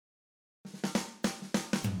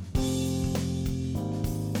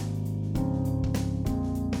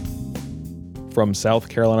From South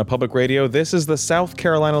Carolina Public Radio, this is the South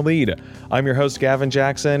Carolina Lead. I'm your host, Gavin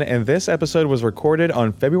Jackson, and this episode was recorded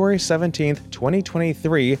on February 17th,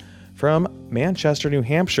 2023 from Manchester, New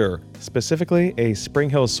Hampshire, specifically a Spring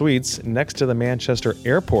Hill Suites next to the Manchester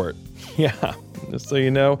Airport. Yeah, just so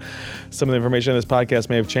you know, some of the information in this podcast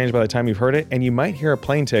may have changed by the time you've heard it, and you might hear a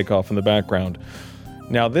plane take off in the background.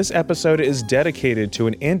 Now, this episode is dedicated to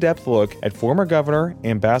an in-depth look at former governor,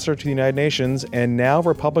 ambassador to the United Nations, and now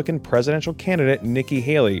Republican presidential candidate Nikki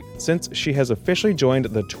Haley, since she has officially joined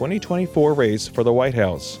the 2024 race for the White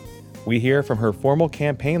House. We hear from her formal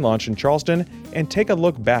campaign launch in Charleston and take a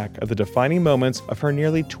look back at the defining moments of her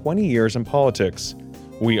nearly 20 years in politics.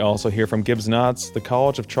 We also hear from Gibbs Knotts, the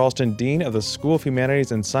College of Charleston Dean of the School of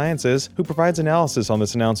Humanities and Sciences, who provides analysis on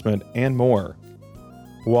this announcement and more.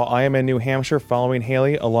 While I am in New Hampshire following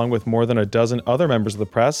Haley along with more than a dozen other members of the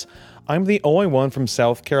press, I'm the only one from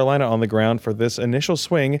South Carolina on the ground for this initial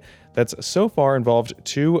swing that's so far involved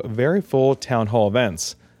two very full town hall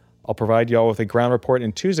events. I'll provide y'all with a ground report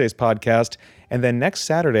in Tuesday's podcast, and then next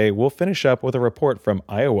Saturday we'll finish up with a report from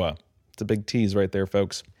Iowa. It's a big tease right there,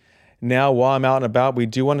 folks. Now, while I'm out and about, we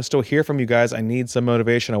do want to still hear from you guys. I need some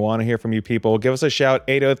motivation. I want to hear from you people. Give us a shout,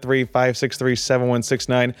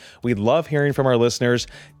 803-563-7169. We love hearing from our listeners.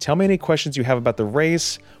 Tell me any questions you have about the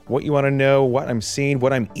race, what you want to know, what I'm seeing,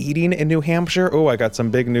 what I'm eating in New Hampshire. Oh, I got some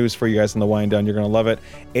big news for you guys in the wind down. You're going to love it.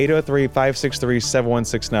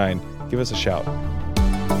 803-563-7169. Give us a shout.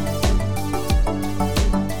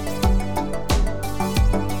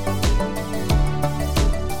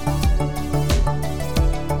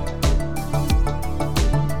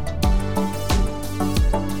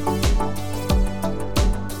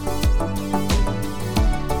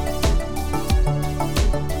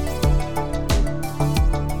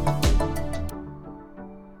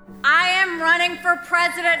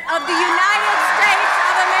 President of the United States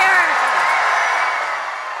of America.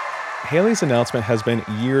 Haley's announcement has been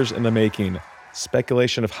years in the making.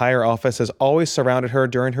 Speculation of higher office has always surrounded her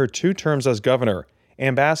during her 2 terms as governor,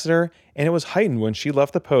 ambassador, and it was heightened when she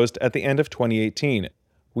left the post at the end of 2018.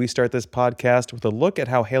 We start this podcast with a look at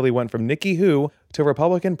how Haley went from Nikki Who to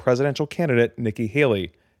Republican presidential candidate Nikki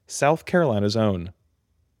Haley, South Carolina's own.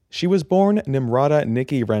 She was born Nimrata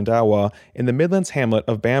Nikki Randhawa in the Midlands hamlet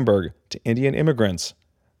of Bamberg to Indian immigrants.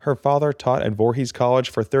 Her father taught at Voorhees College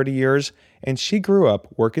for 30 years, and she grew up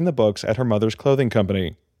working the books at her mother's clothing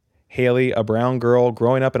company. Haley, a brown girl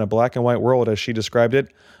growing up in a black and white world as she described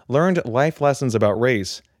it, learned life lessons about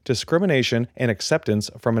race, discrimination, and acceptance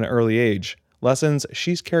from an early age, lessons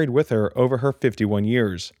she's carried with her over her 51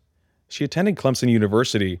 years. She attended Clemson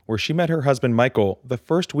University, where she met her husband Michael the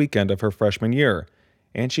first weekend of her freshman year,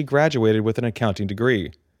 and she graduated with an accounting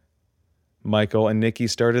degree. Michael and Nikki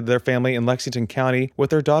started their family in Lexington County with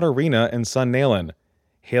their daughter Rena and son Nayland.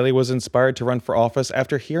 Haley was inspired to run for office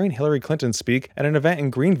after hearing Hillary Clinton speak at an event in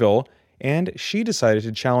Greenville, and she decided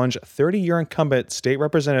to challenge 30-year incumbent State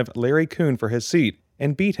Representative Larry Kuhn for his seat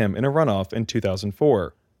and beat him in a runoff in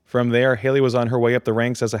 2004. From there, Haley was on her way up the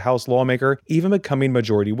ranks as a House lawmaker, even becoming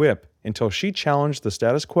Majority Whip, until she challenged the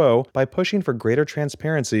status quo by pushing for greater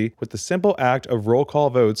transparency with the simple act of roll call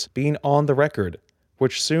votes being on the record,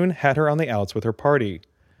 which soon had her on the outs with her party.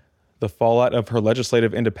 The fallout of her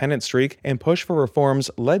legislative independent streak and push for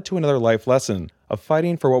reforms led to another life lesson of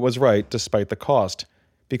fighting for what was right despite the cost,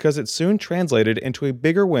 because it soon translated into a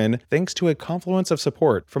bigger win thanks to a confluence of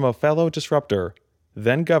support from a fellow disruptor,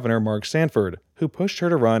 then Governor Mark Sanford, who pushed her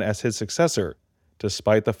to run as his successor.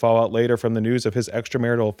 Despite the fallout later from the news of his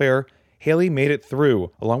extramarital affair, Haley made it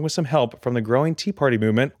through, along with some help from the growing Tea Party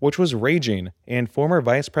movement, which was raging, and former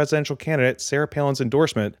vice presidential candidate Sarah Palin's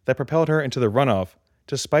endorsement that propelled her into the runoff,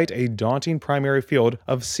 despite a daunting primary field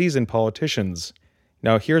of seasoned politicians.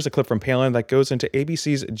 Now here's a clip from Palin that goes into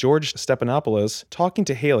ABC's George Stephanopoulos talking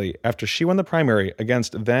to Haley after she won the primary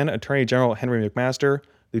against then Attorney General Henry McMaster,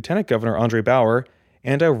 Lieutenant Governor Andre Bauer,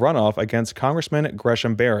 and a runoff against Congressman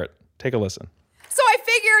Gresham Barrett. Take a listen. So I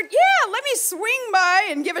figured, let me swing by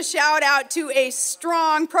and give a shout out to a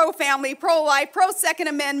strong pro-family, pro-life, pro-Second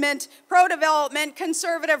Amendment, pro-development,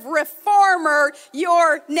 conservative reformer,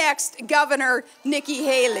 your next governor, Nikki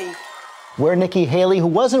Haley. Where Nikki Haley, who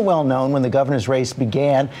wasn't well known when the governor's race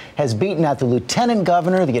began, has beaten out the lieutenant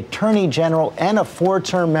governor, the attorney general, and a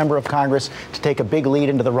 4-term member of Congress to take a big lead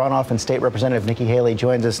into the runoff. And State Representative Nikki Haley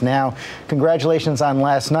joins us now. Congratulations on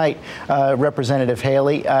last night, Representative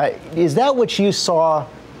Haley. Is that what you saw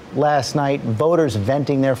last night, voters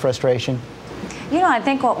venting their frustration? I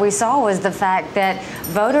think what we saw was the fact that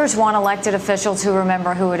voters want elected officials who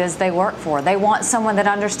remember who it is they work for. They want someone that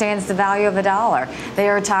understands the value of a dollar. They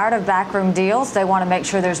are tired of backroom deals. They want to make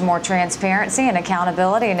sure there's more transparency and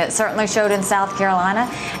accountability, and it certainly showed in South Carolina,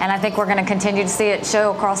 and I think we're going to continue to see it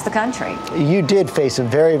show across the country. You did face a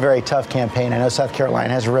very, very tough campaign. I know South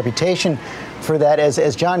Carolina has a reputation for that.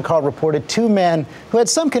 As John Carl reported, two men who had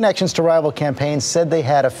some connections to rival campaigns said they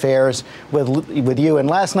had affairs with you. And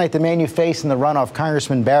last night, the man you faced in the runoff,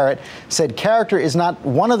 Congressman Barrett, said character is not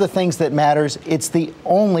one of the things that matters. It's the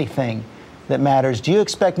only thing that matters. Do you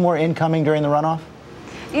expect more incoming during the runoff?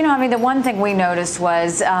 The one thing we noticed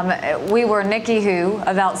was we were Nikki Who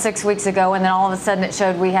about 6 weeks ago, and then all of a sudden it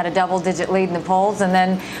showed we had a double-digit lead in the polls, and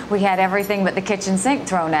then we had everything but the kitchen sink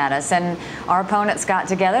thrown at us. And our opponents got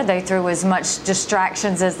together. They threw as much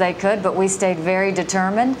distractions as they could, but we stayed very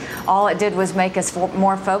determined. All it did was make us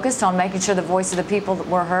more focused on making sure the voice of the people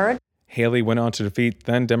were heard. Haley went on to defeat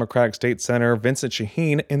then Democratic State Senator Vincent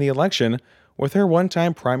Shaheen in the election, with her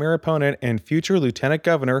one-time primary opponent and future Lieutenant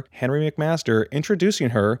Governor Henry McMaster introducing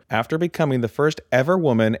her after becoming the first ever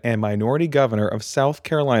woman and minority governor of South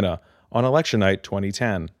Carolina on election night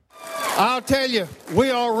 2010. I'll tell you,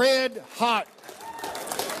 we are red hot.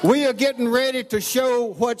 We are getting ready to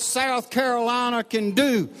show what South Carolina can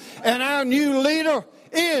do, and our new leader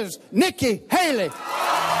is Nikki Haley.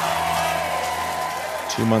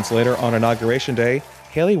 2 months later, on Inauguration Day,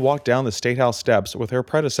 Haley walked down the State House steps with her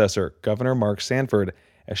predecessor, Governor Mark Sanford,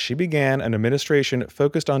 as she began an administration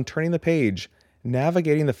focused on turning the page,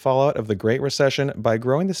 navigating the fallout of the Great Recession by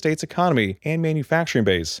growing the state's economy and manufacturing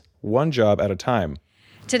base, one job at a time.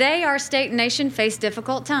 Today, our state and nation face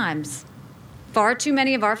difficult times. Far too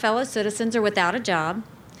many of our fellow citizens are without a job.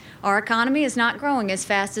 Our economy is not growing as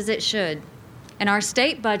fast as it should, and our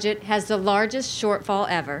state budget has the largest shortfall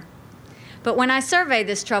ever. But when I survey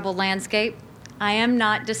this troubled landscape, I am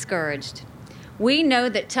not discouraged. We know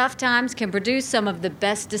that tough times can produce some of the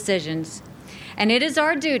best decisions, and it is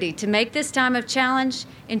our duty to make this time of challenge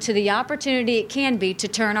into the opportunity it can be to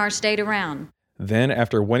turn our state around. Then,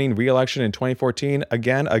 after winning re-election in 2014,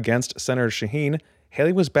 again against Senator Shaheen,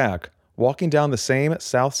 Haley was back, walking down the same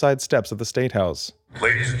South Side steps of the State House.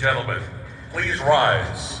 Ladies and gentlemen, please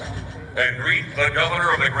rise and greet the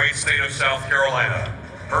governor of the great state of South Carolina,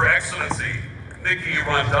 Her Excellency, Nikki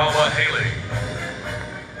Rondalla Haley.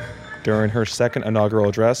 During her second inaugural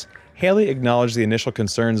address, Haley acknowledged the initial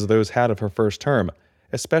concerns those had of her first term,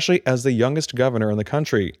 especially as the youngest governor in the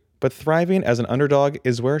country. But thriving as an underdog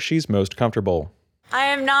is where she's most comfortable. I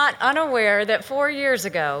am not unaware that 4 years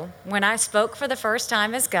ago, when I spoke for the first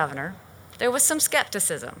time as governor, there was some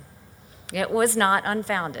skepticism. It was not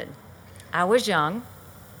unfounded. I was young,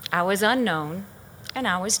 I was unknown, and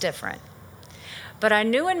I was different. But I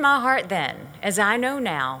knew in my heart then, as I know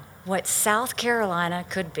now, what South Carolina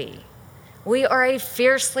could be. We are a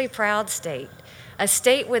fiercely proud state, a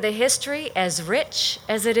state with a history as rich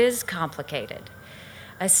as it is complicated,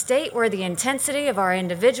 a state where the intensity of our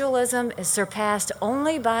individualism is surpassed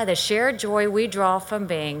only by the shared joy we draw from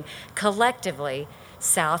being collectively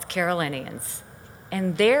South Carolinians.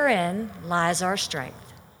 And therein lies our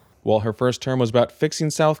strength. While her first term was about fixing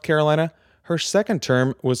South Carolina, her second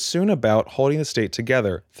term was soon about holding the state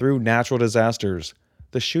together through natural disasters,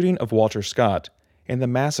 the shooting of Walter Scott, and the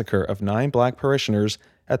massacre of 9 black parishioners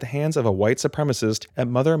at the hands of a white supremacist at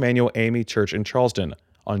Mother Emanuel AME Church in Charleston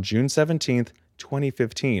on June 17,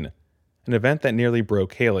 2015, an event that nearly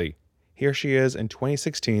broke Haley. Here she is in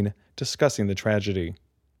 2016 discussing the tragedy.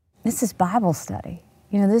 This is Bible study.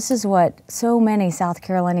 This is what so many South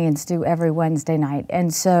Carolinians do every Wednesday night.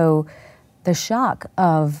 And so the shock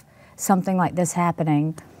of something like this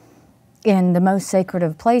happening in the most sacred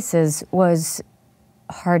of places was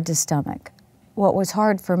hard to stomach. What was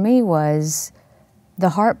hard for me was the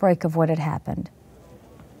heartbreak of what had happened.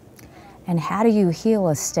 And how do you heal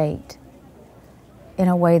a state in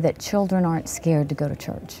a way that children aren't scared to go to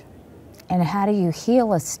church? And how do you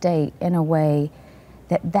heal a state in a way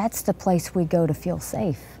that that's the place we go to feel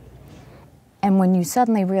safe? And when you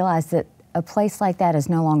suddenly realize that a place like that is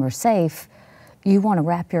no longer safe, you want to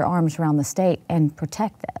wrap your arms around the state and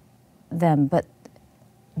protect them. But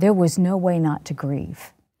there was no way not to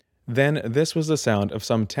grieve. Then this was the sound of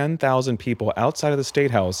some 10,000 people outside of the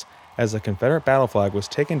State House as the Confederate battle flag was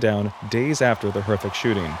taken down days after the horrific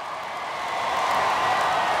shooting.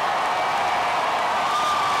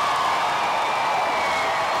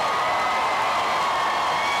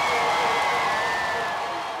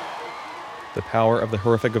 The power of the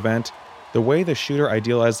horrific event, the way the shooter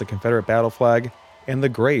idealized the Confederate battle flag, and the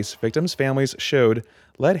grace victims' families showed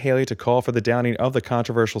led Haley to call for the downing of the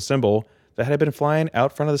controversial symbol that had been flying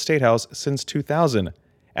out front of the State House since 2000,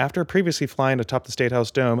 after previously flying atop the State House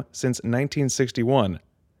dome since 1961.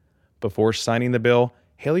 Before signing the bill,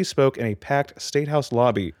 Haley spoke in a packed State House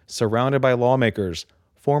lobby surrounded by lawmakers,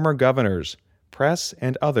 former governors, press,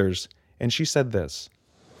 and others, and she said this.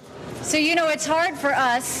 So, it's hard for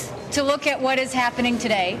us to look at what is happening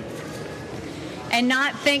today and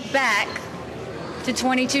not think back to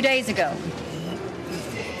 22 days ago.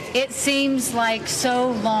 It seems like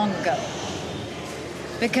so long ago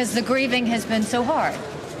because the grieving has been so hard.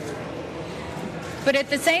 But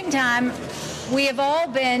at the same time, we have all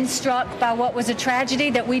been struck by what was a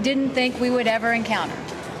tragedy that we didn't think we would ever encounter.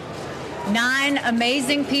 9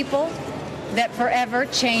 amazing people that forever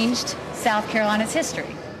changed South Carolina's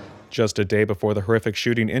history. Just a day before the horrific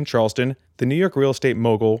shooting in Charleston, the New York real estate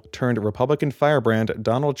mogul turned Republican firebrand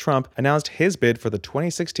Donald Trump announced his bid for the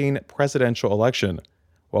 2016 presidential election.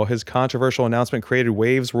 While his controversial announcement created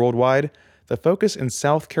waves worldwide, the focus in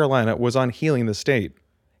South Carolina was on healing the state.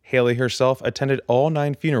 Haley herself attended all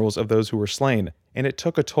 9 funerals of those who were slain, and it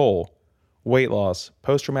took a toll. Weight loss,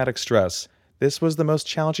 post-traumatic stress, this was the most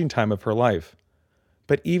challenging time of her life.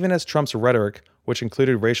 But even as Trump's rhetoric, which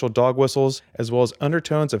included racial dog whistles as well as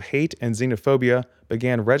undertones of hate and xenophobia,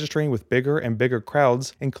 began registering with bigger and bigger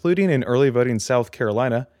crowds, including in early voting South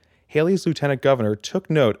Carolina, Haley's lieutenant governor took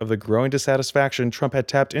note of the growing dissatisfaction Trump had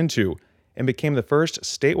tapped into and became the first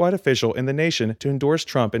statewide official in the nation to endorse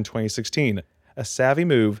Trump in 2016, a savvy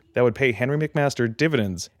move that would pay Henry McMaster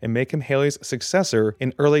dividends and make him Haley's successor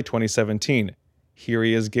in early 2017. Here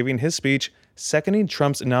he is giving his speech seconding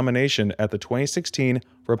Trump's nomination at the 2016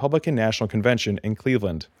 Republican National Convention in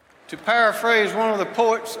Cleveland. To paraphrase one of the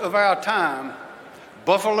poets of our time,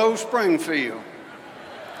 Buffalo Springfield,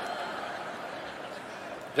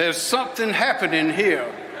 there's something happening here.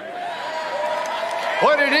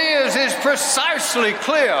 What it is precisely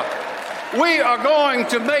clear. We are going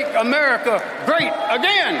to make America great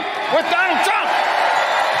again with Donald Trump.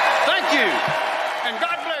 Thank you, and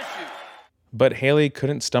God bless you. But Haley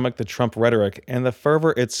couldn't stomach the Trump rhetoric and the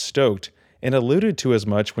fervor it stoked, and alluded to as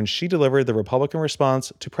much when she delivered the Republican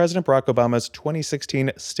response to President Barack Obama's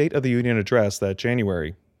 2016 State of the Union address that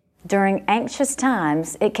January. During anxious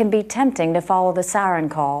times, it can be tempting to follow the siren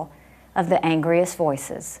call of the angriest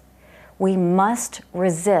voices. We must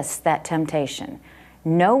resist that temptation.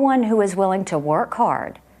 No one who is willing to work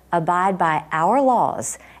hard, abide by our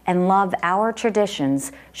laws, and love our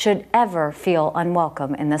traditions should ever feel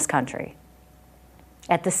unwelcome in this country.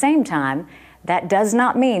 At the same time, that does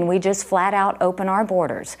not mean we just flat out open our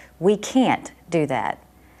borders. We can't do that.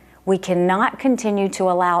 We cannot continue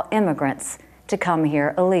to allow immigrants to come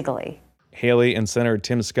here illegally. Haley and Senator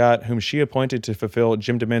Tim Scott, whom she appointed to fulfill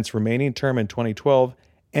Jim DeMint's remaining term in 2012,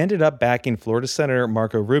 ended up backing Florida Senator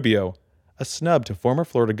Marco Rubio, a snub to former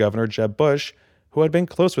Florida Governor Jeb Bush, who had been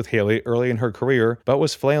close with Haley early in her career but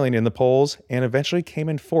was flailing in the polls and eventually came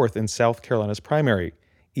in 4th in South Carolina's primary.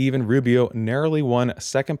 Even Rubio narrowly won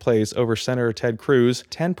second place over Senator Ted Cruz,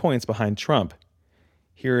 10 points behind Trump.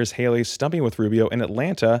 Here is Haley stumping with Rubio in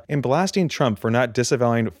Atlanta and blasting Trump for not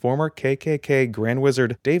disavowing former KKK Grand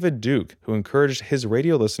Wizard David Duke, who encouraged his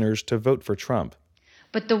radio listeners to vote for Trump.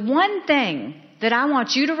 But the one thing that I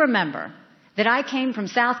want you to remember, that I came from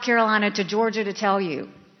South Carolina to Georgia to tell you,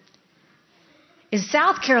 is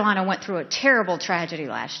South Carolina went through a terrible tragedy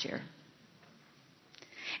last year.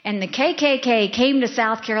 And the KKK came to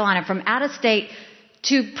South Carolina from out of state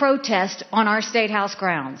to protest on our State House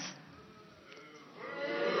grounds.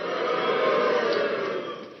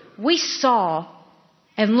 We saw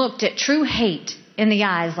and looked at true hate in the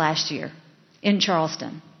eyes last year in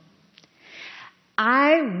Charleston.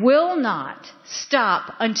 I will not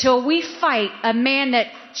stop until we fight a man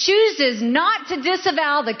that chooses not to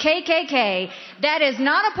disavow the KKK. That is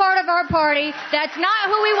not a part of our party. That's not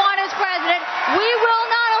who we want as president. We will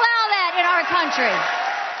not allow that in our country.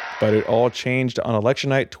 But it all changed on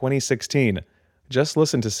election night 2016. Just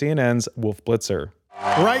listen to CNN's Wolf Blitzer.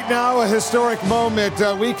 Right now, a historic moment.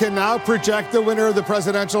 We can now project the winner of the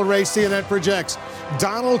presidential race. CNN projects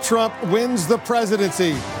Donald Trump wins the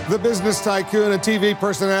presidency. The business tycoon and TV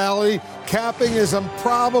personality capping his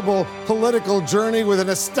improbable political journey with an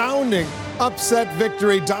astounding upset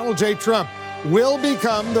victory. Donald J. Trump will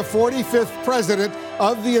become the 45th president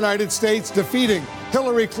of the United States, defeating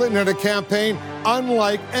Hillary Clinton in a campaign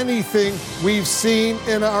unlike anything we've seen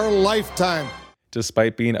in our lifetime.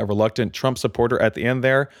 Despite being a reluctant Trump supporter at the end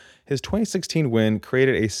there, his 2016 win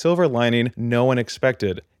created a silver lining no one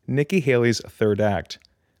expected, Nikki Haley's third act.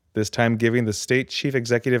 This time giving the state chief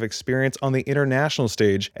executive experience on the international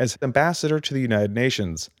stage as ambassador to the United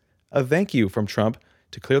Nations. A thank you from Trump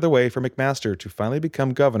to clear the way for McMaster to finally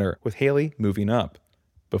become governor, with Haley moving up.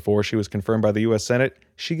 Before she was confirmed by the U.S. Senate,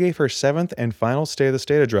 she gave her 7th and final State of the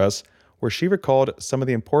State address, where she recalled some of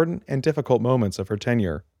the important and difficult moments of her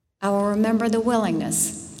tenure. I will remember the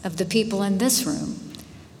willingness of the people in this room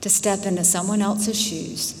to step into someone else's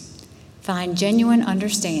shoes, find genuine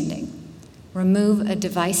understanding, remove a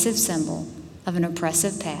divisive symbol of an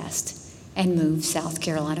oppressive past, and move South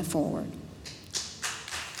Carolina forward.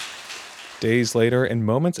 Days later, and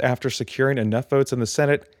moments after securing enough votes in the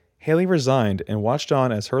Senate, Haley resigned and watched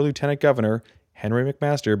on as her lieutenant governor, Henry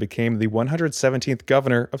McMaster, became the 117th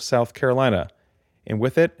governor of South Carolina, and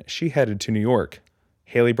with it, she headed to New York.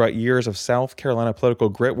 Haley brought years of South Carolina political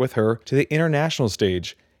grit with her to the international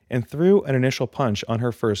stage and threw an initial punch on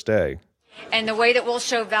her first day. And the way that we'll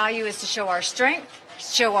show value is to show our strength,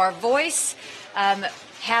 show our voice,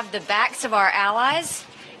 have the backs of our allies,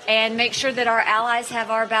 and make sure that our allies have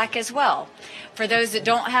our back as well. For those that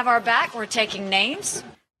don't have our back, we're taking names.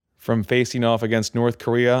 From facing off against North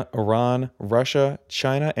Korea, Iran, Russia,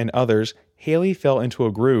 China, and others, Haley fell into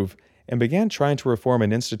a groove and began trying to reform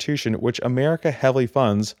an institution which America heavily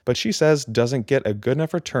funds, but she says doesn't get a good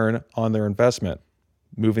enough return on their investment.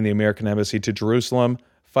 Moving the American embassy to Jerusalem,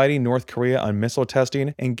 fighting North Korea on missile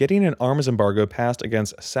testing, and getting an arms embargo passed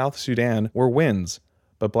against South Sudan were wins.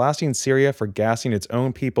 But blasting Syria for gassing its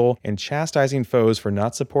own people and chastising foes for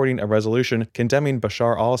not supporting a resolution condemning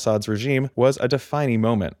Bashar al-Assad's regime was a defining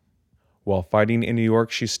moment. While fighting in New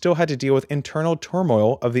York, she still had to deal with internal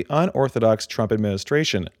turmoil of the unorthodox Trump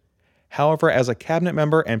administration. However, as a cabinet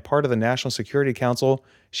member and part of the National Security Council,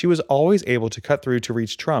 she was always able to cut through to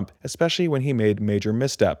reach Trump, especially when he made major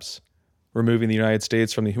missteps. Removing the United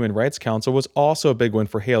States from the Human Rights Council was also a big one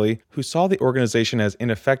for Haley, who saw the organization as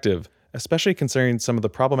ineffective, especially considering some of the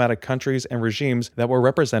problematic countries and regimes that were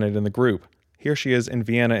represented in the group. Here she is in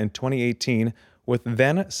Vienna in 2018 with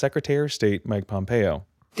then Secretary of State Mike Pompeo.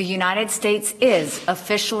 The United States is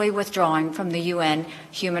officially withdrawing from the UN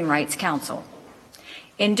Human Rights Council.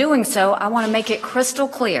 In doing so, I want to make it crystal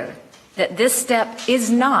clear that this step is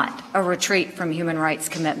not a retreat from human rights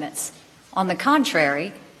commitments. On the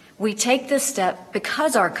contrary, we take this step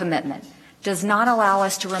because our commitment does not allow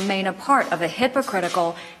us to remain a part of a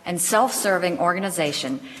hypocritical and self-serving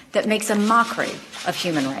organization that makes a mockery of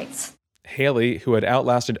human rights. Haley, who had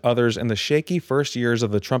outlasted others in the shaky first years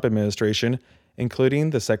of the Trump administration,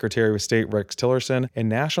 including the Secretary of State Rex Tillerson and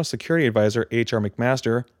National Security Advisor H.R.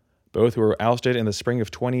 McMaster, both who were ousted in the spring of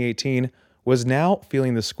 2018, was now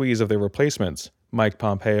feeling the squeeze of their replacements, Mike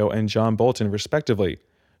Pompeo and John Bolton respectively,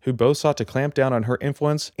 who both sought to clamp down on her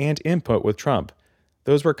influence and input with Trump.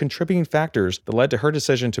 Those were contributing factors that led to her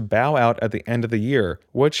decision to bow out at the end of the year,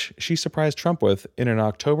 which she surprised Trump with in an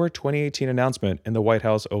October 2018 announcement in the White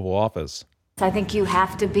House Oval Office. I think you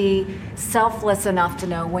have to be selfless enough to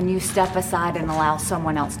know when you step aside and allow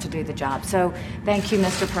someone else to do the job. So thank you,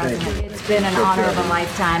 Mr. President. It's been an honor of a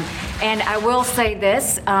lifetime. And I will say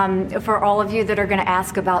this, for all of you that are going to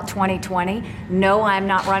ask about 2020, no, I'm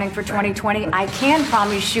not running for 2020. I can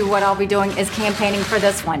promise you what I'll be doing is campaigning for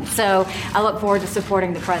this one. So I look forward to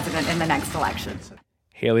supporting the president in the next election.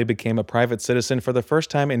 Haley became a private citizen for the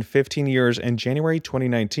first time in 15 years in January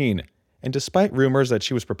 2019. And despite rumors that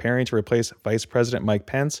she was preparing to replace Vice President Mike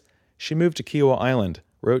Pence, she moved to Kiawah Island,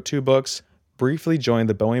 wrote 2 books, briefly joined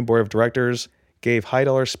the Boeing Board of Directors, gave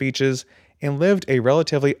high-dollar speeches, and lived a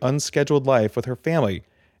relatively unscheduled life with her family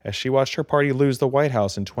as she watched her party lose the White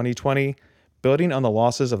House in 2020, building on the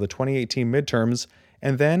losses of the 2018 midterms,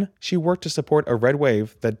 and then she worked to support a red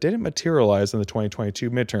wave that didn't materialize in the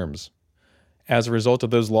 2022 midterms. As a result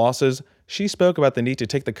of those losses, she spoke about the need to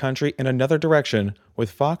take the country in another direction with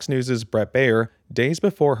Fox News' Bret Baier days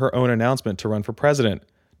before her own announcement to run for president,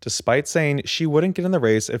 despite saying she wouldn't get in the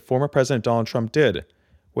race if former President Donald Trump did,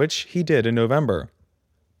 which he did in November.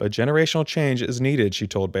 But generational change is needed, she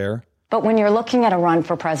told Baier. But when you're looking at a run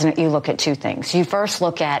for president, you look at 2 things. You first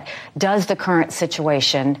look at, does the current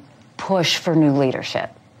situation push for new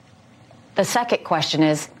leadership? The second question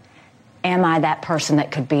is, am I that person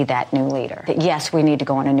that could be that new leader? That yes, we need to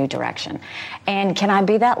go in a new direction. And can I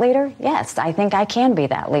be that leader? Yes, I think I can be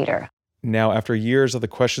that leader. Now, after years of the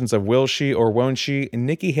questions of will she or won't she,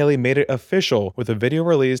 Nikki Haley made it official with a video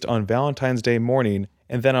released on Valentine's Day morning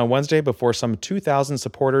and then on Wednesday before some 2,000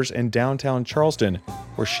 supporters in downtown Charleston,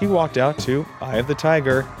 where she walked out to Eye of the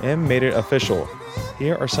Tiger and made it official.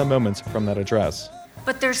 Here are some moments from that address.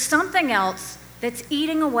 But there's something else that's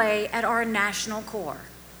eating away at our national core.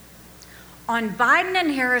 On Biden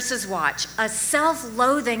and Harris's watch, a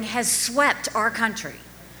self-loathing has swept our country.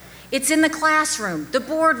 It's in the classroom, the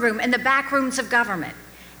boardroom, and the back rooms of government.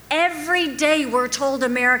 Every day we're told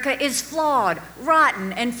America is flawed,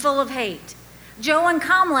 rotten, and full of hate. Joe and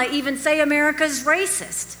Kamala even say America's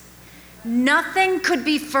racist. Nothing could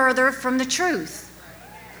be further from the truth.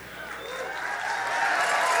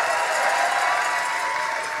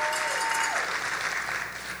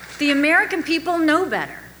 The American people know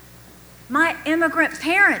better. My immigrant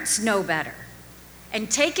parents know better.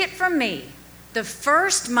 And take it from me, the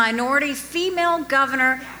first minority female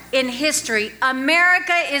governor in history,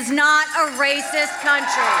 America is not a racist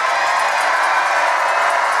country.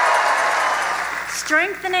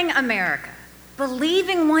 Strengthening America,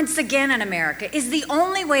 believing once again in America, is the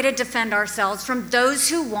only way to defend ourselves from those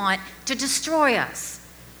who want to destroy us.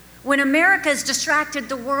 When America is distracted,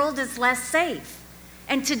 the world is less safe.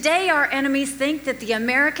 And today our enemies think that the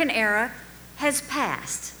American era has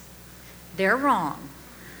passed. They're wrong.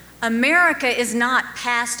 America is not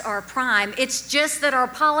past our prime. It's just that our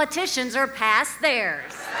politicians are past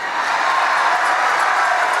theirs.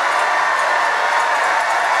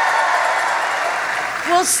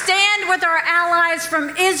 We'll stand with our allies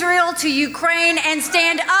from Israel to Ukraine and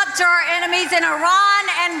stand up to our enemies in Iran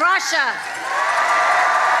and Russia.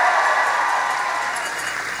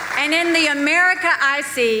 And in the America I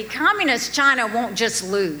see, Communist China won't just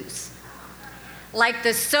lose. Like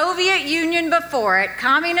the Soviet Union before it,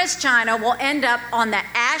 Communist China will end up on the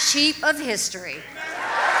ash heap of history.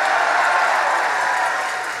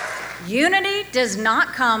 Unity does not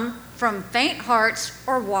come from faint hearts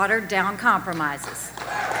or watered down compromises.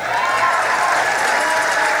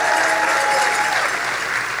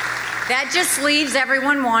 That just leaves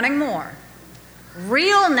everyone wanting more.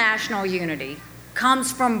 Real national unity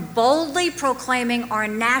comes from boldly proclaiming our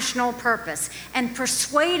national purpose and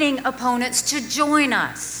persuading opponents to join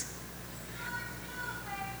us.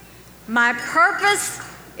 My purpose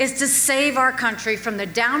is to save our country from the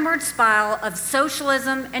downward spiral of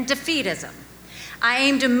socialism and defeatism. I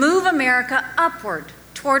aim to move America upward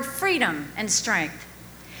toward freedom and strength.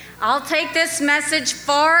 I'll take this message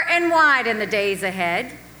far and wide in the days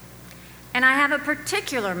ahead, and I have a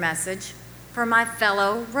particular message for my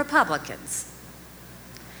fellow Republicans.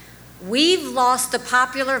 We've lost the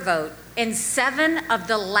popular vote in 7 of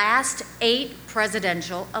the last 8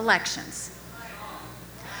 presidential elections.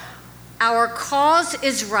 Our cause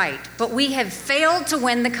is right, but we have failed to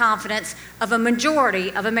win the confidence of a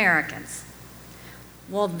majority of Americans.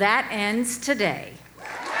 Well, that ends today.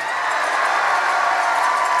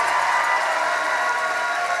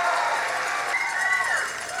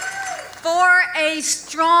 For a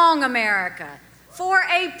strong America, for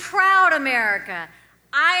a proud America,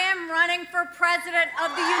 I am running for President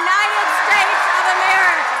of the United States of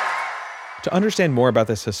America. To understand more about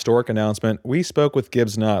this historic announcement, we spoke with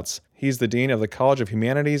Gibbs Knotts. He's the Dean of the College of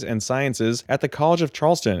Humanities and Sciences at the College of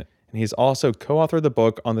Charleston, and he's also co-authored the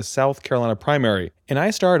book on the South Carolina primary. And I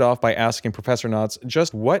started off by asking Professor Knotts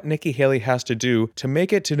just what Nikki Haley has to do to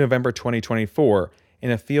make it to November 2024,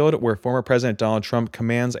 in a field where former President Donald Trump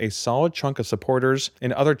commands a solid chunk of supporters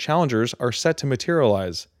and other challengers are set to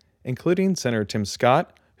materialize, including Senator Tim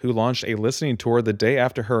Scott, who launched a listening tour the day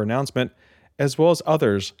after her announcement, as well as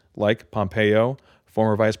others like Pompeo,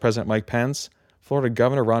 former Vice President Mike Pence, Florida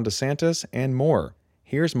Governor Ron DeSantis, and more.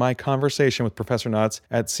 Here's my conversation with Professor Knotts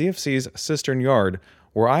at CFC's Cistern Yard,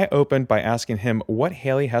 where I opened by asking him what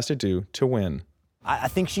Haley has to do to win. I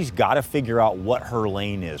think she's got to figure out what her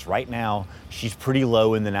lane is. Right now, she's pretty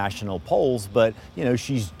low in the national polls, but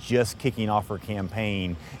she's just kicking off her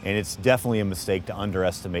campaign, and it's definitely a mistake to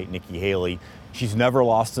underestimate Nikki Haley. She's never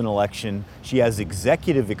lost an election. She has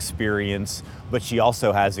executive experience, but she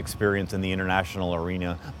also has experience in the international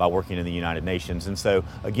arena by working in the United Nations. And so,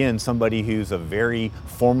 again, somebody who's a very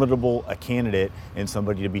formidable candidate and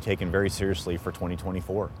somebody to be taken very seriously for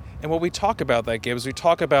 2024. And when we talk about that, Gibbs, we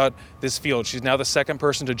talk about this field. She's now the second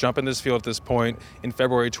person to jump in this field at this point in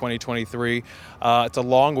February 2023. It's a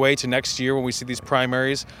long way to next year when we see these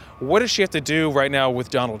primaries. What does she have to do right now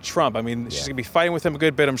with Donald Trump? I mean, she's going to be fighting with him a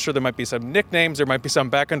good bit. I'm sure there might be some nicknames. There might be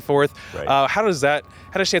some back and forth. Right. How does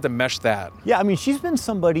she have to mesh that? Yeah, I mean, she's been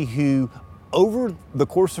somebody who, over the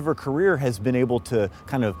course of her career, has been able to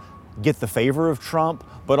kind of get the favor of Trump,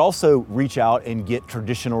 but also reach out and get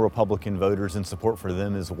traditional Republican voters and support for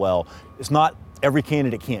them as well. It's not every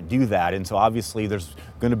candidate can't do that, and so obviously there's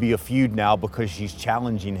going to be a feud now because she's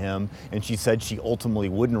challenging him, and she said she ultimately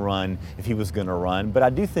wouldn't run if he was going to run. But I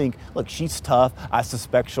do think, look, she's tough. I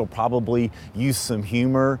suspect she'll probably use some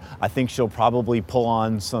humor. I think she'll probably pull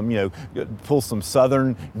on some, pull some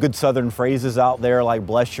good Southern phrases out there like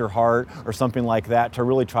 "bless your heart" or something like that to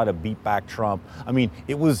really try to beat back Trump. I mean,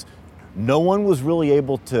 it was no one was really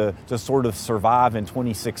able to sort of survive in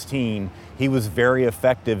 2016. He was very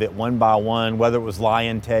effective at one by one, whether it was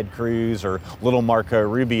Lion Ted Cruz or little Marco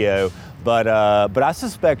Rubio. But I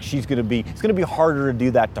suspect it's going to be harder to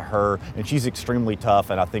do that to her, and she's extremely tough,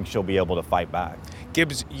 and I think she'll be able to fight back.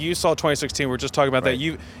 Gibbs, you saw 2016. We were just talking about Right.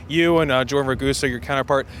 that. You and Jordan Ragusa, your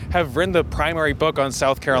counterpart, have written the primary book on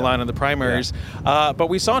South Carolina and the primaries. But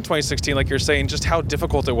we saw in 2016, like you're saying, just how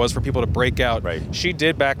difficult it was for people to break out. Right. She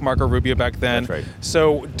did back Marco Rubio back then. That's right.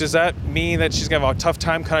 So does that mean that she's going to have a tough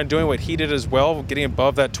time kind of doing what he did as well, getting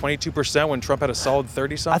above that 22% when Trump had a solid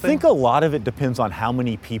 30-something? I think a lot of it depends on how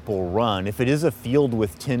many people run. If it is a field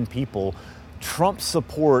with 10 people, Trump's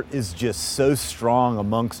support is just so strong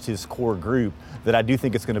amongst his core group that I do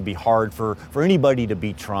think it's going to be hard for anybody to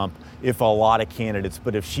beat Trump if a lot of candidates.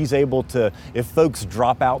 But if she's able to, if folks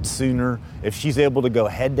drop out sooner, if she's able to go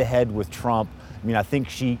head to head with Trump, I mean, I think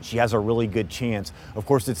she has a really good chance. Of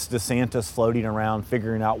course, it's DeSantis floating around,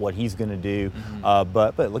 figuring out what he's going to do. Mm-hmm.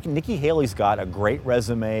 But look, Nikki Haley's got a great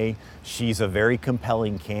resume. She's a very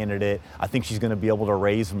compelling candidate. I think she's going to be able to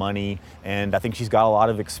raise money, and I think she's got a lot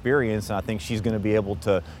of experience, and I think she's going to be able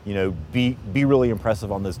to, be really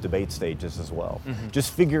impressive on those debate stages as well. Mm-hmm.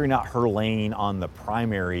 Just figuring out her lane on the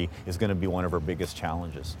primary is going to be one of her biggest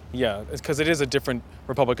challenges. Yeah, because it is a different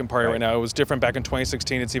Republican Party right now. It was different back in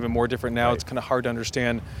 2016. It's even more different now. Right. It's kind of hard to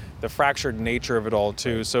understand the fractured nature of it all,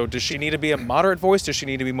 too. So does she need to be a moderate voice? Does she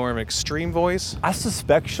need to be more of an extreme voice? I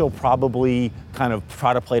suspect she'll probably kind of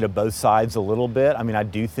try to play to both sides a little bit. I mean, I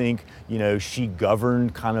do think, she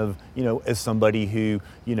governed kind of, as somebody who,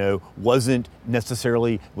 wasn't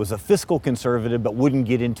necessarily, was a fiscal conservative, but wouldn't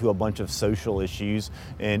get into a bunch of social issues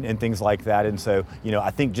and things like that. And so,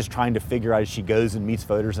 I think just trying to figure out as she goes and meets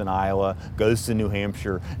voters in Iowa, goes to New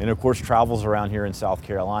Hampshire, and of course travels around here in South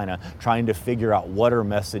Carolina, trying to figure out what her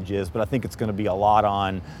message is. But I think it's going to be a lot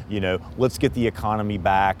on, let's get the economy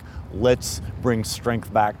back. Let's bring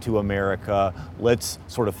strength back to America. Let's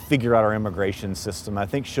sort of figure out our immigration system. I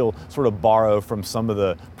think she'll sort of borrow from some of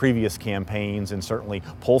the previous campaigns and certainly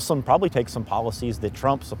probably take some policies that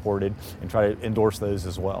Trump supported and try to endorse those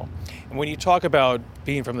as well. And when you talk about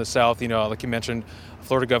being from the South, like you mentioned,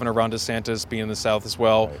 Florida Governor Ron DeSantis being in the South as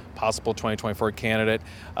well, right. Possible 2024 candidate.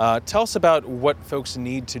 Tell us about what folks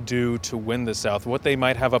need to do to win the South, what they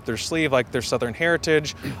might have up their sleeve, like their Southern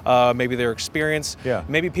heritage, maybe their experience,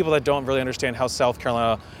 maybe people that don't really understand how South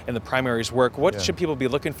Carolina and the primaries work. What should people be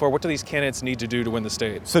looking for? What do these candidates need to do to win the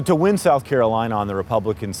state? So to win South Carolina on the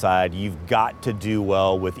Republican side, you've got to do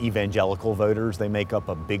well with evangelical voters. They make up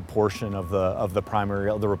a big portion of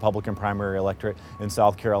the Republican primary electorate in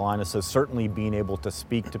South Carolina. So certainly being able to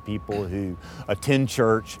speak to people who attend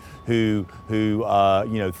church, who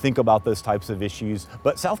think about those types of issues.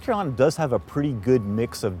 But South Carolina does have a pretty good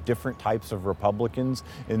mix of different types of Republicans.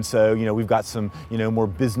 And so, we've got some, more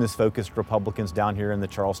business-focused Republicans down here in the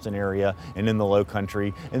Charleston area and in the Low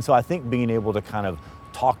Country. And so I think being able to kind of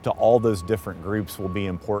talk to all those different groups will be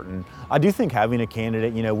important. I do think having a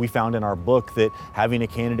candidate, we found in our book that having a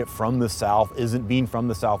candidate from the South is an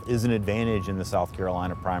advantage in the South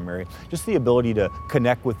Carolina primary. Just the ability to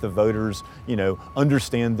connect with the voters,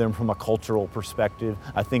 understand them from a cultural perspective.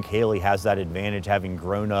 I think Haley has that advantage, having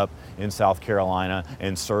grown up in South Carolina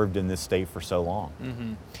and served in this state for so long.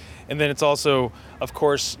 Mm-hmm. And then it's also, of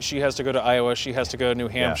course, she has to go to Iowa. She has to go to New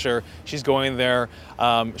Hampshire. Yeah. She's going there.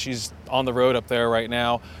 She's on the road up there right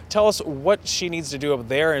now. Tell us what she needs to do up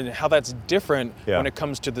there and how that's different when it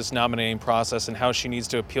comes to this nominating process and how she needs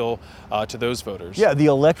to appeal to those voters. Yeah, the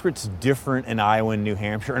electorate's different in Iowa and New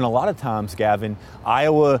Hampshire. And a lot of times, Gavin,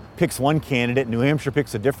 Iowa picks one candidate, New Hampshire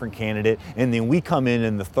picks a different candidate, and then we come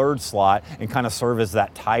in the third slot and kind of serve as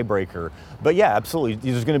that tiebreaker. But yeah,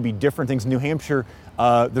 absolutely. There's going to be different things. New Hampshire,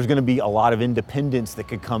 there's going to be a lot of independents that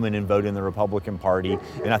could come in and vote in the Republican Party,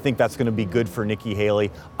 and I think that's going to be good for Nikki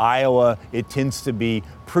Haley. Iowa, it tends to be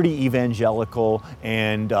pretty evangelical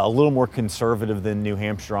and a little more conservative than New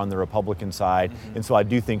Hampshire on the Republican side, and so I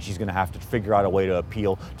do think she's going to have to figure out a way to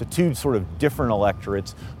appeal to two sort of different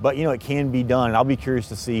electorates, but it can be done, and I'll be curious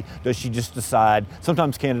to see, does she just decide,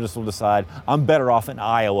 sometimes candidates will decide, I'm better off in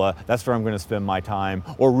Iowa, that's where I'm going to spend my time,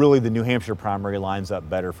 or really the New Hampshire primary lines up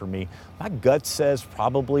better for me. My gut says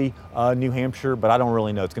probably New Hampshire, but I don't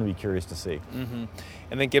really know. It's going to be curious to see. Mm-hmm.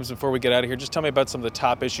 And then Gibbs, before we get out of here, just tell me about some of the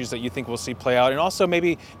top issues that you think we'll see play out, and also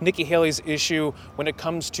maybe Nikki Haley's issue when it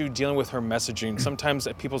comes to dealing with her messaging. Sometimes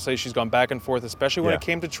people say she's gone back and forth, especially when it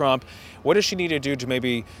came to Trump. What does she need to do to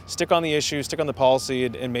maybe stick on the issue, stick on the policy,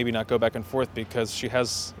 and maybe not go back and forth, because she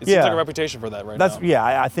has seems like a reputation for that now.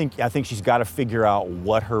 Yeah, I think she's got to figure out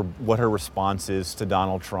what her response is to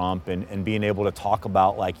Donald Trump, and being able to talk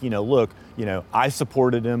about, like, look, I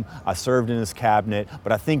supported him, I served in his cabinet,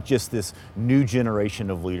 but I think just this new generation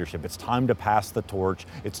of leadership, it's time to pass the torch.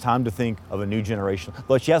 It's time to think of a new generation.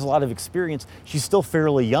 But she has a lot of experience. She's still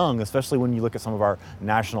fairly young, especially when you look at some of our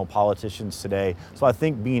national politicians today. So I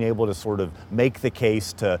think being able to sort of make the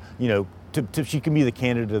case to she can be the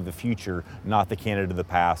candidate of the future, not the candidate of the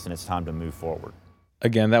past, and it's time to move forward.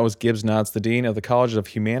 Again, that was Gibbs Knotts, the Dean of the College of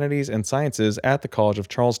Humanities and Sciences at the College of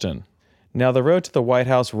Charleston. Now, the road to the White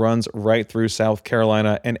House runs right through South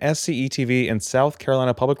Carolina, and SCE-TV and South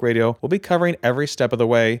Carolina Public Radio will be covering every step of the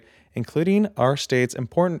way, including our state's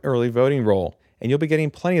important early voting role. And you'll be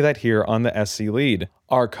getting plenty of that here on the SC Lead.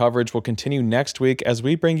 Our coverage will continue next week as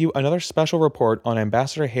we bring you another special report on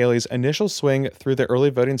Ambassador Haley's initial swing through the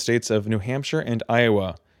early voting states of New Hampshire and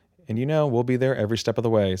Iowa. And we'll be there every step of the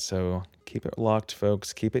way, so keep it locked,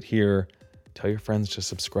 folks. Keep it here. Tell your friends to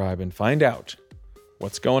subscribe and find out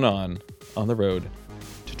what's going on the road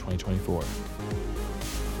to 2024.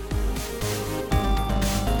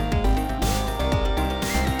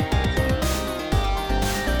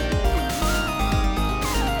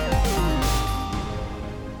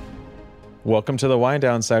 Welcome to the wind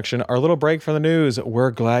down section, our little break from the news. We're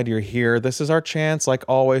glad you're here. This is our chance, like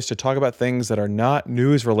always, to talk about things that are not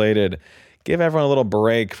news related. Give everyone a little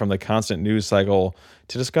break from the constant news cycle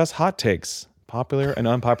to discuss hot takes, popular and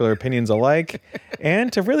unpopular opinions alike,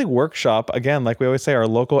 and to really workshop, again, like we always say, our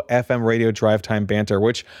local FM radio drive time banter,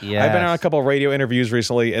 which I've been on a couple of radio interviews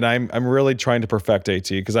recently, and I'm really trying to perfect, AT,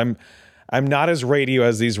 because I'm not as radio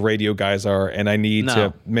as these radio guys are, and I need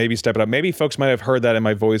to maybe step it up. Maybe folks might have heard that in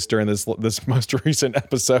my voice during this most recent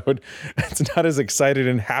episode. It's not as excited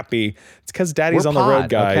and happy. It's because Daddy's on the road,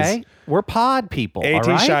 guys. Okay? We're pod people. AT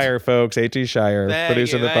right? Shire, folks. AT Shire,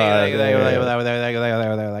 producer of the pod.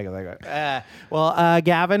 Well,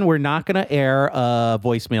 Gavin, we're not going to air a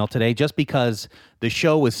voicemail today just because the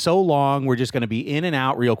show was so long. We're just going to be in and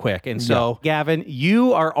out real quick. And so, Gavin,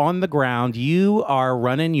 you are on the ground. You are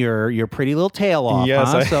running your pretty little tail off.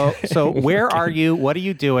 Yes. Huh? So where are you? What are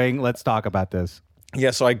you doing? Let's talk about this.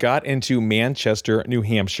 Yeah, so I got into Manchester, New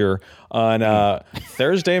Hampshire on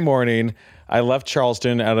Thursday morning. I left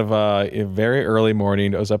Charleston out of a very early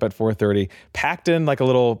morning. I was up at 4:30, packed in like a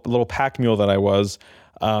little pack mule that I was,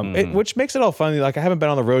 which makes it all fun. Like, I haven't been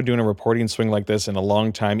on the road doing a reporting swing like this in a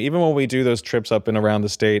long time. Even when we do those trips up and around the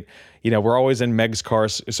state, we're always in Meg's car,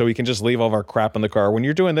 so we can just leave all of our crap in the car. When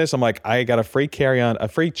you're doing this, I'm like, I got a free carry-on, a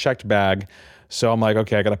free checked bag. So I'm like,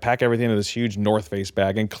 okay, I got to pack everything in this huge North Face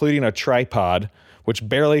bag, including a tripod, which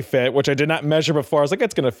barely fit, which I did not measure before. I was like,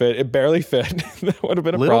 it's going to fit. It barely fit. That would have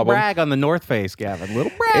been a little problem. Little brag on the North Face, Gavin.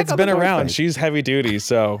 Little brag. It's been around. She's heavy duty,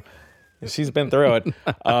 so she's been through it.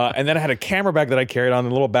 And then I had a camera bag that I carried on, a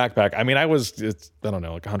little backpack. I mean, I don't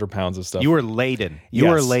know, like 100 pounds of stuff. You were laden. You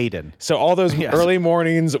were laden. So all those early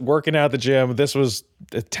mornings working out at the gym, this was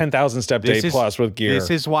a 10,000 step day plus with gear. This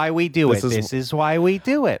is why we do it. This is why we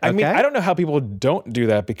do it. Okay? I mean, I don't know how people don't do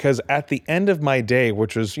that, because at the end of my day,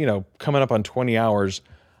 which was, coming up on 20 hours,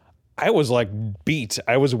 I was like beat.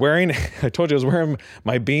 I told you I was wearing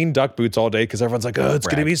my bean duck boots all day because everyone's like, oh, it's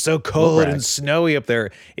going to be so cold and snowy up there.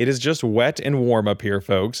 It is just wet and warm up here,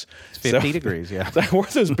 folks. It's 50 degrees, yeah. So I wore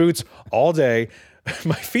those boots all day.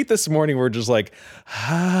 My feet this morning were just like,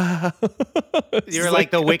 You're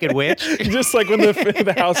like the Wicked Witch. Just like when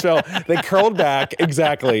the house fell, they curled back.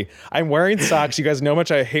 Exactly. I'm wearing socks. You guys know how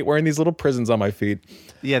much I hate wearing these little prisons on my feet.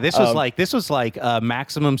 Yeah, this was like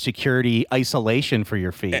maximum security isolation for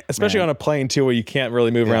your feet, especially on a plane too, where you can't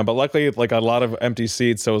really move around. But luckily, like a lot of empty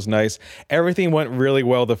seats, so it was nice. Everything went really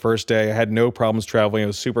well the first day. I had no problems traveling. I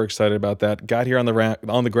was super excited about that. Got here on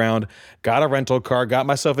the ground, got a rental car, got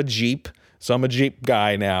myself a Jeep. So I'm a Jeep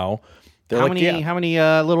guy now. How many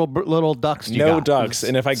little ducks do you got? No ducks.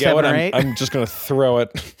 And if I get one, I'm just going to throw it.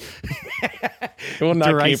 It will not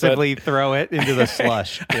derisively throw it into the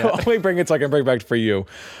slush. Yeah. I'll only bring it so I can bring it back for you.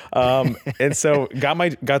 And so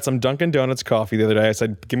got some Dunkin' Donuts coffee the other day. I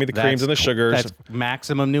said, give me the creams and the sugars. That's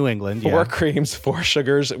maximum New England. 4 creams, 4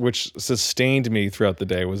 sugars, which sustained me throughout the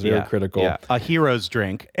day. It was very critical. Yeah. A hero's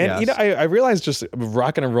drink. And I realized just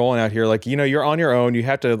rocking and rolling out here, like, you're on your own. You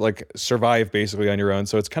have to like survive basically on your own.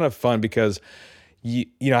 So it's kind of fun because I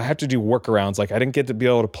have to do workarounds. Like I didn't get to be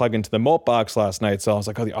able to plug into the Molt box last night. So I was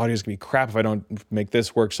like, oh, the audio's gonna be crap if I don't make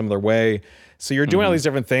this work some other way. So you're doing all these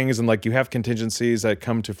different things and like you have contingencies that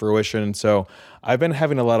come to fruition. So I've been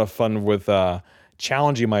having a lot of fun with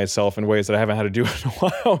challenging myself in ways that I haven't had to do in a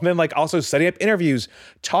while. And then like also setting up interviews,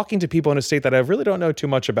 talking to people in a state that I really don't know too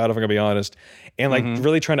much about, if I'm gonna be honest, and like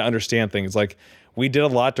really trying to understand things. Like we did a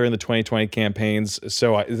lot during the 2020 campaigns.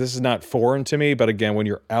 So this is not foreign to me, but again, when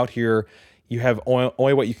you're out here, you have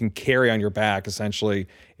only what you can carry on your back, essentially.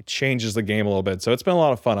 It changes the game a little bit. So it's been a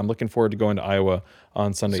lot of fun. I'm looking forward to going to Iowa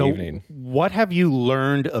on Sunday evening. What have you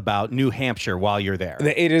learned about New Hampshire while you're there?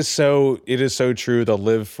 It is so true. The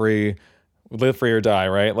live free or die,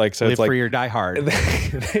 right? Like, so live it's like free or die hard.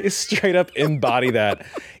 They straight up embody that.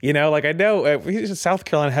 Like I know South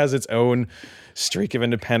Carolina has its own streak of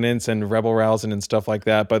independence and rebel rousing and stuff like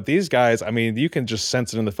that. But these guys, I mean, you can just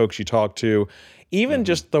sense it in the folks you talk to. Even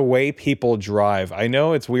just the way people drive. I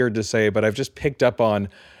know it's weird to say, but I've just picked up on,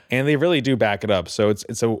 and they really do back it up. So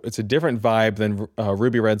it's a different vibe than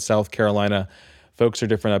Ruby Red, South Carolina. Folks are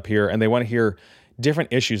different up here, and they want to hear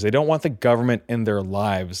different issues. They don't want the government in their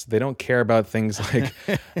lives. They don't care about things like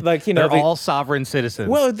they're all sovereign citizens.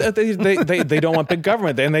 Well, they don't want big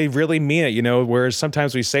government, and they really mean it. Whereas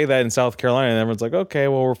sometimes we say that in South Carolina, and everyone's like, okay,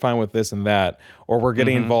 well, we're fine with this and that, or we're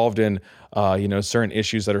getting involved in certain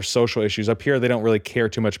issues that are social issues. Up here, they don't really care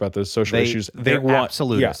too much about those social issues. They're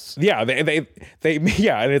absolutists. Yeah, and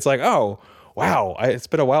it's like, oh, wow, it's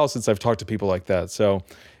been a while since I've talked to people like that. So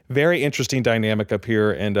very interesting dynamic up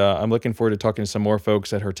here, and I'm looking forward to talking to some more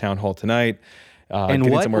folks at her town hall tonight. And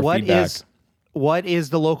what is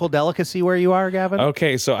the local delicacy where you are, Gavin?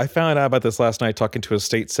 Okay, so I found out about this last night talking to a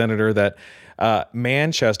state senator that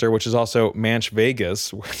Manchester, which is also Manch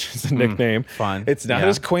Vegas, which is a nickname. Fun. It's not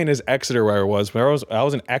as quaint as Exeter where I was. I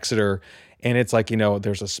was in Exeter, and it's like,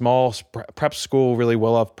 there's a small prep school, really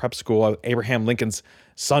well-off prep school. Abraham Lincoln's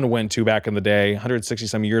son went to back in the day, 160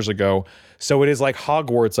 some years ago. So it is like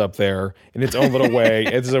Hogwarts up there in its own little way.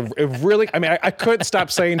 It's I couldn't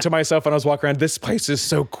stop saying to myself when I was walking around, this place is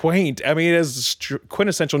so quaint. I mean, it is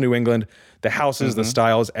quintessential New England. The houses, the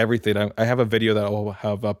styles, everything. I have a video that I'll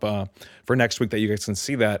have up for next week that you guys can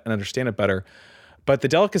see that and understand it better. But the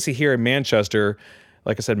delicacy here in Manchester,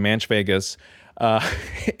 like I said, Manch Vegas,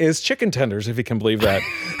 is chicken tenders, if you can believe that.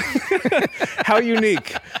 How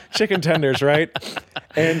unique. Chicken tenders, right?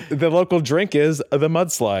 And the local drink is the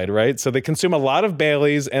mudslide, right? So they consume a lot of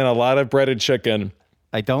Baileys and a lot of breaded chicken.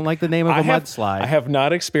 I don't like the name of a mudslide. I have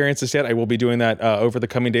not experienced this yet. I will be doing that over the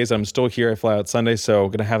coming days. I'm still here. I fly out Sunday, so I'm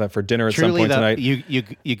going to have that for dinner at some point tonight.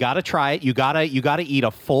 You got to try it. You got to eat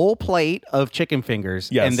a full plate of chicken fingers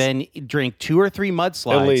and then drink 2 or 3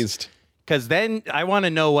 mudslides. At least. Because then I want to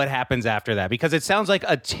know what happens after that, because it sounds like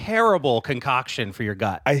a terrible concoction for your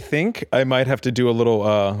gut. I think I might have to do a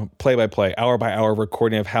little play-by-play, hour-by-hour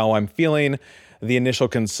recording of how I'm feeling, the initial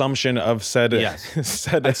consumption of said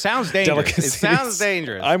it sounds dangerous. Delicacies. It sounds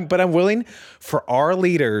dangerous. But I'm willing, for our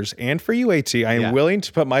leaders and for you, AT, I am willing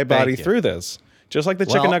to put my body through this, just like the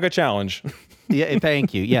Chicken Nugget Challenge. Yeah,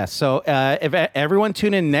 thank you. Yes. So if everyone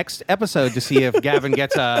tune in next episode to see if Gavin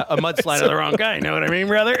gets a mudslide of the wrong guy. Know what I mean,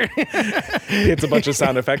 brother? It's a bunch of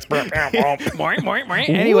sound effects.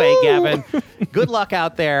 Anyway, Gavin, good luck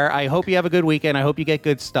out there. I hope you have a good weekend. I hope you get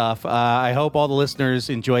good stuff. I hope all the listeners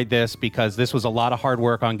enjoyed this, because this was a lot of hard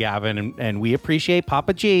work on Gavin, and we appreciate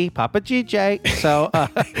Papa GJ. So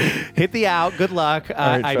hit the out. Good luck.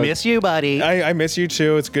 Right, I miss you, buddy. I miss you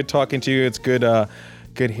too. It's good talking to you. It's good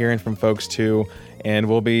hearing from folks too, and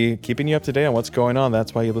we'll be keeping you up to date on what's going on.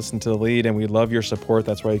 That's why you listen to The Lead, and we love your support.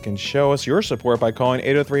 That's why you can show us your support by calling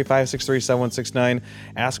 803-563-7169.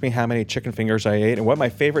 Ask me how many chicken fingers I ate and what my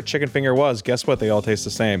favorite chicken finger was. Guess what? They all taste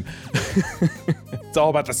the same. It's all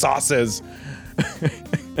about the sauces.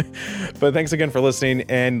 But thanks again for listening,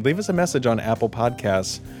 and leave us a message on Apple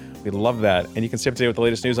Podcasts. We love that. And you can stay up to date with the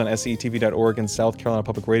latest news on SCTV.org and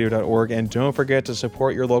SouthCarolinaPublicRadio.org. And don't forget to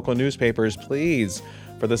support your local newspapers, please.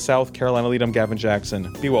 For the South Carolina Lead, I'm Gavin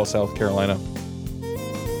Jackson. Be well, South Carolina.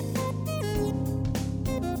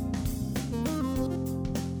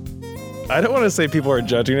 I don't want to say people are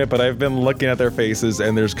judging it, but I've been looking at their faces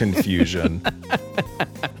and there's confusion.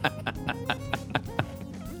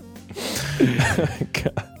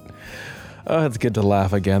 God. Oh, it's good to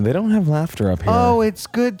laugh again. They don't have laughter up here. Oh, it's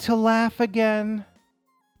good to laugh again.